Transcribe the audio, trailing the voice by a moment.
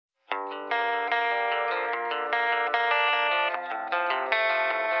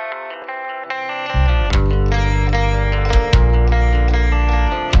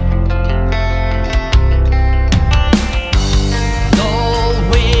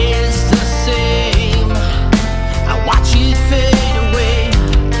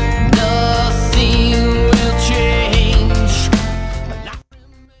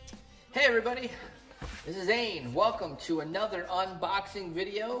to another unboxing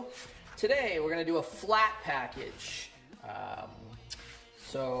video. Today we're going to do a flat package.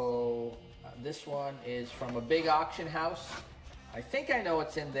 This one is from a big auction house. I think I know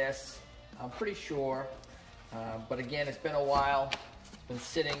what's in this. I'm pretty sure. But again, it's been a while. It's been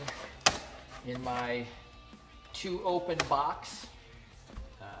sitting in my two open box.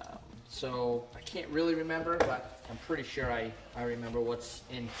 So I can't really remember, but I'm pretty sure I remember what's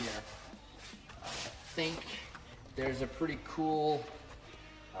in here. I think there's a pretty cool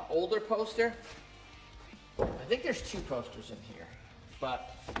older poster. I think there's two posters in here,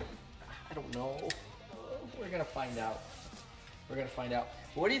 but I don't know. We're gonna find out. We're gonna find out.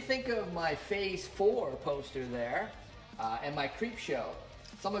 What do you think of my Phase 4 poster there and my Creep Show?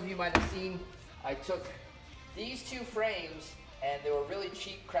 Some of you might have seen I took these two frames, and they were really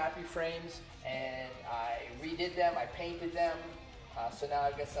cheap, crappy frames, and I redid them, I painted them, so now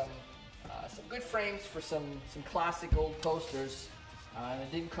I've got some good frames for some classic old posters, and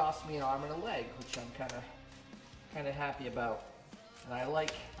it didn't cost me an arm and a leg, which I'm kind of happy about. And I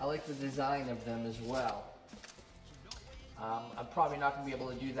like the design of them as well. I'm probably not going to be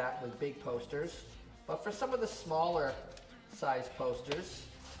able to do that with big posters, but for some of the smaller size posters,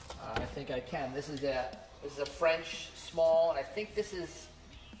 I think I can. This is a French small, and I think this is,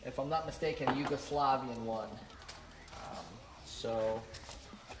 if I'm not mistaken, a Yugoslavian one.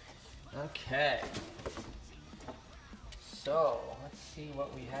 Okay. So, let's see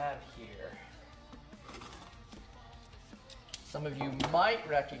what we have here. Some of you might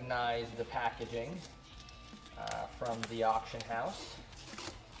recognize the packaging from the auction house,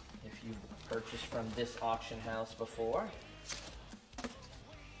 if you've purchased from this auction house before.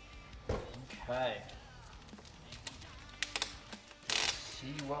 Okay.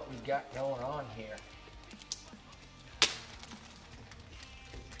 See what we got going on here.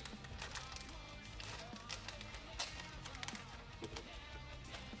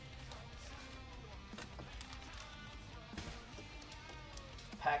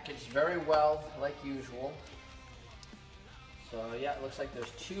 Packaged very well, like usual. So yeah, it looks like there's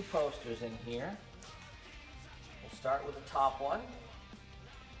two posters in here. We'll start with the top one,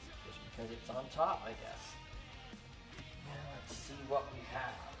 just because it's on top, I guess. Let's see what we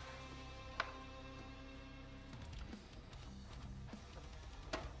have.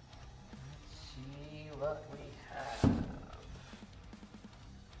 Let's see what we have.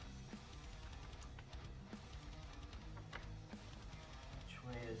 Which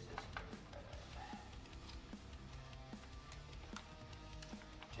way is this moving?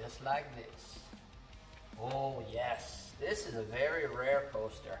 Just like this. Oh yes, this is a very rare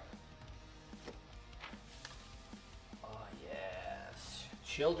poster.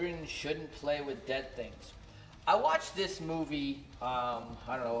 Children shouldn't play with dead things. I watched this movie, I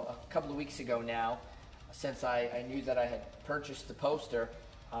don't know, a couple of weeks ago now, since I knew that I had purchased the poster.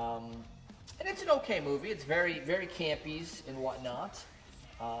 And it's an okay movie. It's very, very campy and whatnot.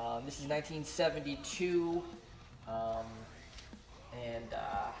 This is 1972.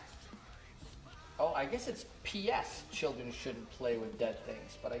 Oh, I guess it's P.S. Children shouldn't play with dead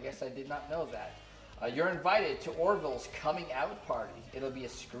things, but I guess I did not know that. You're invited to Orville's coming out party. It'll be a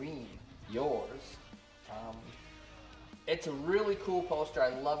screen. Yours. It's a really cool poster. I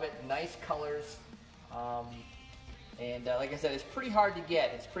love it. Nice colors. Like I said, it's pretty hard to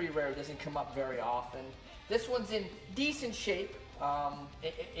get. It's pretty rare. It doesn't come up very often. This one's in decent shape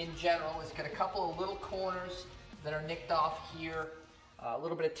in general. It's got a couple of little corners that are nicked off here. A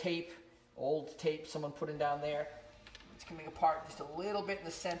little bit of tape, old tape someone put in down there. It's coming apart just a little bit in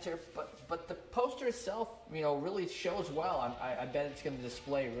the center, but the poster itself, really shows well. I bet it's going to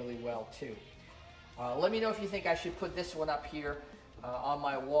display really well too. Let me know if you think I should put this one up here on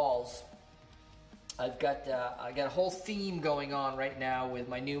my walls. I got a whole theme going on right now with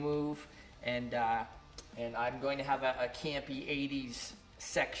my new move, and I'm going to have a campy 80s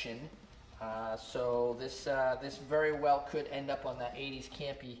section. So this very well could end up on that 80s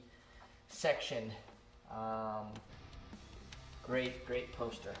campy section. Great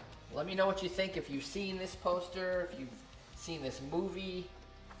poster. Let me know what you think, if you've seen this poster, if you've seen this movie,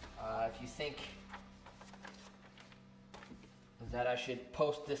 if you think that I should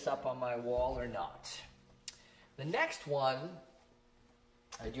post this up on my wall or not. The next one,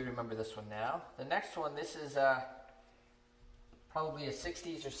 I do remember this one now. The next one, this is probably a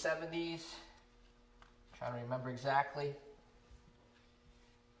 60s or 70s. Trying to remember exactly.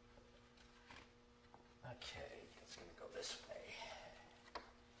 Okay, it's going to go this way.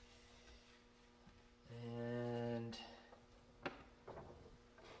 And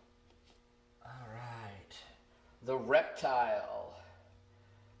all right, the reptile.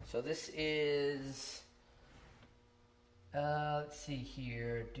 So this is Let's see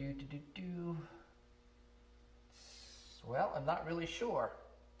here. Well, I'm not really sure.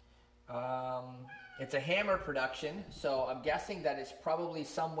 It's a Hammer production, so I'm guessing that it's probably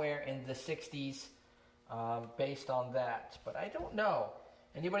somewhere in the 60s based on that. But I don't know.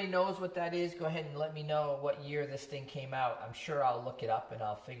 Anybody knows what that is? Go ahead and let me know what year this thing came out. I'm sure I'll look it up and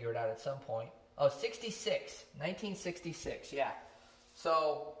I'll figure it out at some point. Oh, 66. 1966, yeah.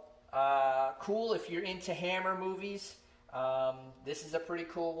 So, cool if you're into Hammer movies. This is a pretty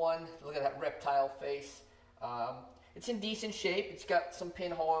cool one. Look at that reptile face. It's in decent shape. It's got some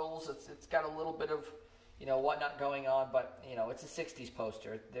pinholes. It's got a little bit of, whatnot going on, but, it's a 60s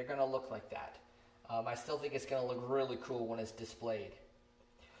poster. They're going to look like that. I still think it's going to look really cool when it's displayed.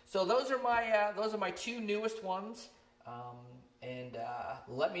 So those are my two newest ones. And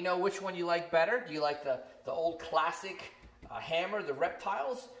let me know which one you like better. Do you like the old classic Hammer, the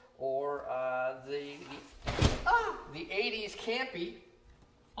reptiles, or the 80s Campy?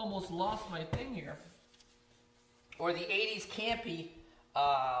 Almost lost my thing here. Or the 80s Campy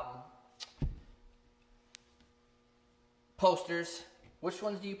posters. Which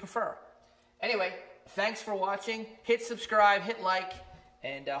ones do you prefer? Anyway, thanks for watching. Hit subscribe, hit like,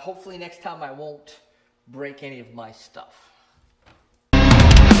 and hopefully next time I won't break any of my stuff.